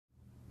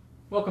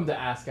Welcome to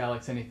Ask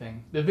Alex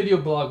Anything, the video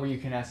blog where you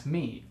can ask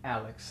me,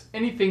 Alex,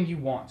 anything you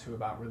want to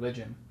about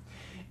religion.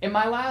 In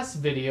my last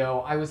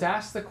video, I was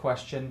asked the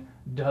question,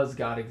 does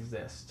God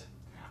exist?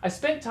 I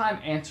spent time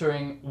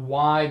answering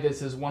why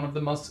this is one of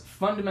the most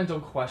fundamental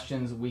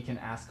questions we can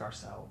ask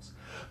ourselves,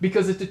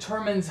 because it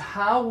determines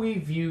how we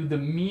view the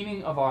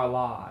meaning of our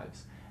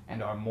lives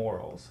and our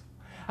morals.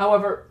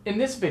 However, in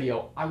this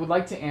video, I would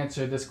like to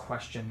answer this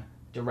question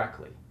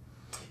directly.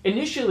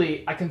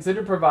 Initially, I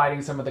considered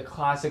providing some of the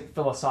classic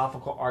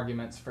philosophical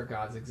arguments for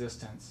God's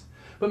existence,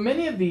 but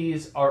many of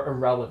these are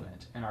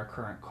irrelevant in our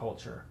current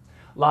culture.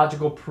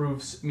 Logical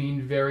proofs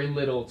mean very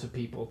little to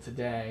people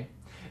today.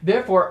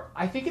 Therefore,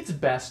 I think it's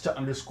best to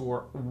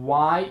underscore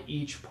why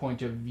each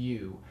point of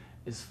view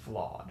is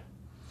flawed.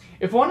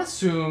 If one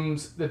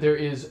assumes that there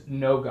is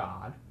no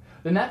God,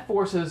 then that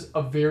forces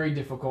a very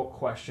difficult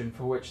question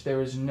for which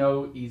there is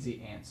no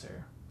easy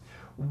answer.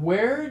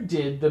 Where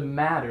did the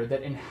matter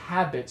that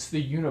inhabits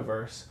the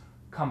universe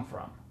come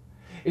from?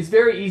 It's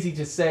very easy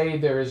to say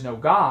there is no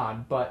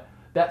God, but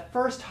that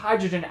first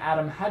hydrogen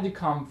atom had to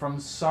come from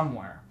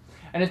somewhere.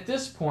 And at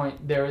this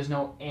point, there is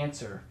no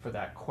answer for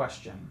that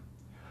question.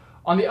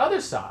 On the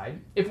other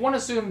side, if one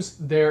assumes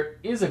there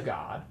is a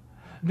God,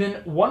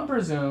 then one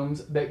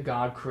presumes that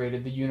God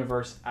created the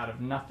universe out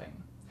of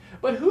nothing.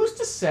 But who's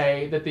to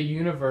say that the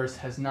universe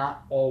has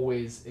not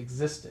always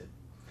existed?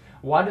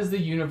 Why does the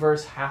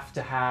universe have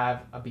to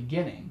have a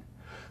beginning?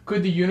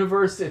 Could the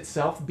universe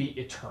itself be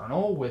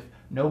eternal with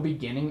no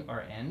beginning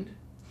or end?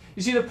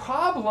 You see, the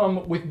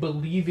problem with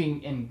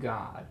believing in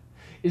God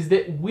is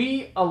that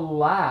we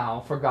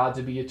allow for God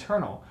to be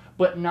eternal,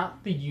 but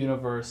not the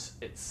universe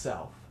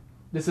itself.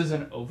 This is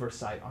an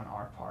oversight on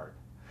our part.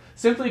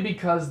 Simply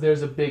because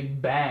there's a Big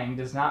Bang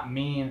does not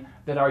mean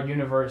that our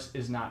universe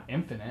is not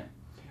infinite.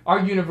 Our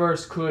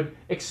universe could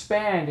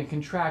expand and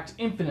contract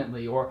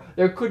infinitely, or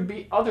there could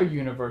be other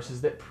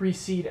universes that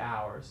precede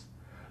ours.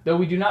 Though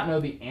we do not know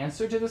the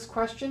answer to this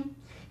question,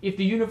 if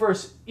the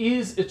universe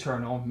is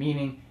eternal,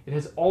 meaning it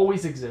has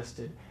always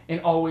existed and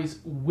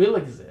always will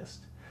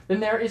exist, then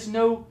there is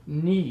no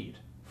need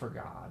for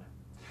God.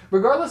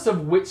 Regardless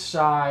of which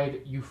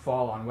side you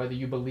fall on, whether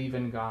you believe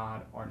in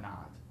God or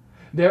not,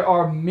 there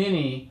are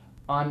many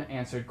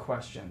unanswered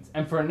questions.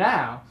 And for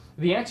now,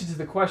 the answer to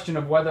the question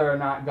of whether or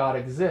not God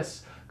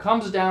exists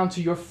comes down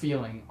to your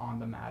feeling on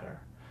the matter.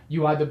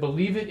 You either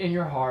believe it in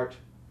your heart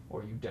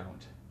or you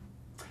don't.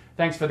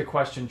 Thanks for the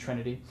question,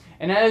 Trinity.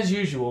 And as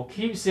usual,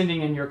 keep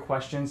sending in your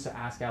questions to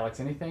Ask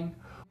Alex Anything,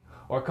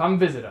 or come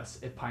visit us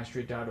at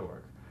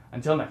pinestreet.org.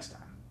 Until next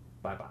time,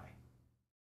 bye-bye.